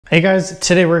Hey guys,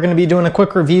 today we're going to be doing a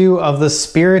quick review of the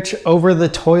Spirich over the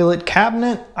toilet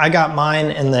cabinet. I got mine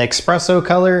in the espresso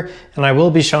color, and I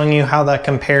will be showing you how that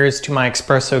compares to my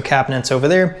espresso cabinets over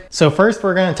there. So first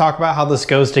we're going to talk about how this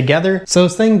goes together. So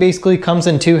this thing basically comes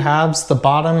in two halves, the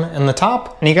bottom and the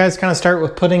top. And you guys kind of start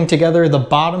with putting together the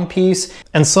bottom piece,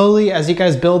 and slowly as you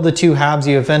guys build the two halves,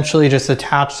 you eventually just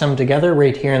attach them together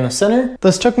right here in the center.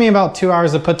 This took me about 2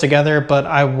 hours to put together, but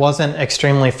I wasn't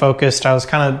extremely focused. I was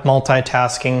kind of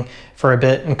multitasking for a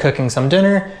bit and cooking some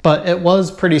dinner, but it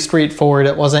was pretty straightforward.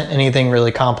 It wasn't anything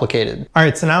really complicated. All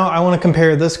right, so now I want to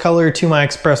compare this color to my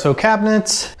espresso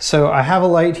cabinets. So I have a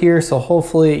light here, so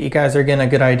hopefully you guys are getting a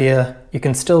good idea. You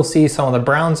can still see some of the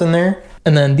browns in there.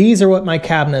 And then these are what my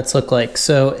cabinets look like.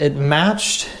 So it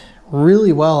matched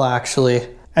really well, actually.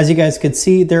 As you guys could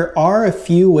see, there are a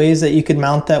few ways that you could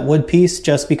mount that wood piece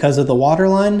just because of the water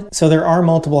line. So there are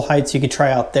multiple heights you could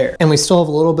try out there. And we still have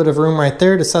a little bit of room right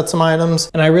there to set some items.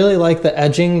 And I really like the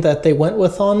edging that they went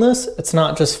with on this. It's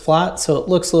not just flat, so it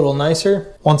looks a little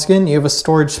nicer. Once again, you have a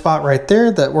storage spot right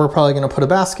there that we're probably gonna put a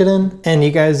basket in. And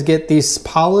you guys get these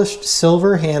polished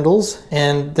silver handles,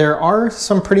 and there are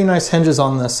some pretty nice hinges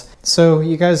on this. So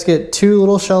you guys get two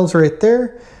little shelves right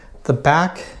there. The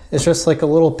back is just like a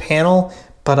little panel,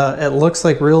 but it looks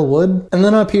like real wood. And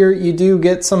then up here, you do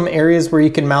get some areas where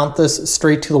you can mount this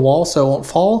straight to the wall so it won't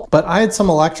fall. But I had some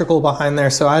electrical behind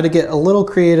there, so I had to get a little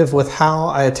creative with how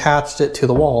I attached it to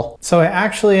the wall. So I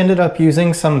actually ended up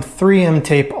using some 3M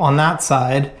tape on that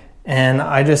side, and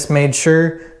I just made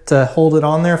sure to hold it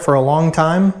on there for a long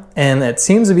time. And it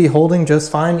seems to be holding just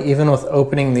fine, even with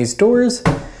opening these doors.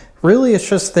 Really, it's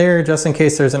just there just in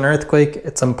case there's an earthquake.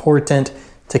 It's important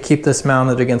to keep this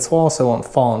mounted against the wall so it won't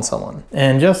fall on someone.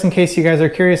 And just in case you guys are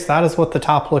curious, that is what the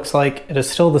top looks like. It is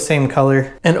still the same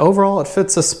color. And overall, it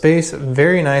fits the space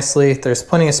very nicely. There's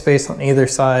plenty of space on either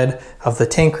side of the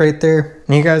tank right there.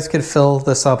 And you guys could fill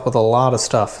this up with a lot of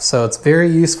stuff. So it's very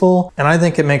useful, and I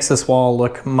think it makes this wall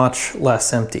look much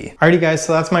less empty. Alrighty guys,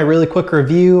 so that's my really quick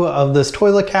review of this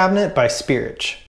toilet cabinet by Spirich.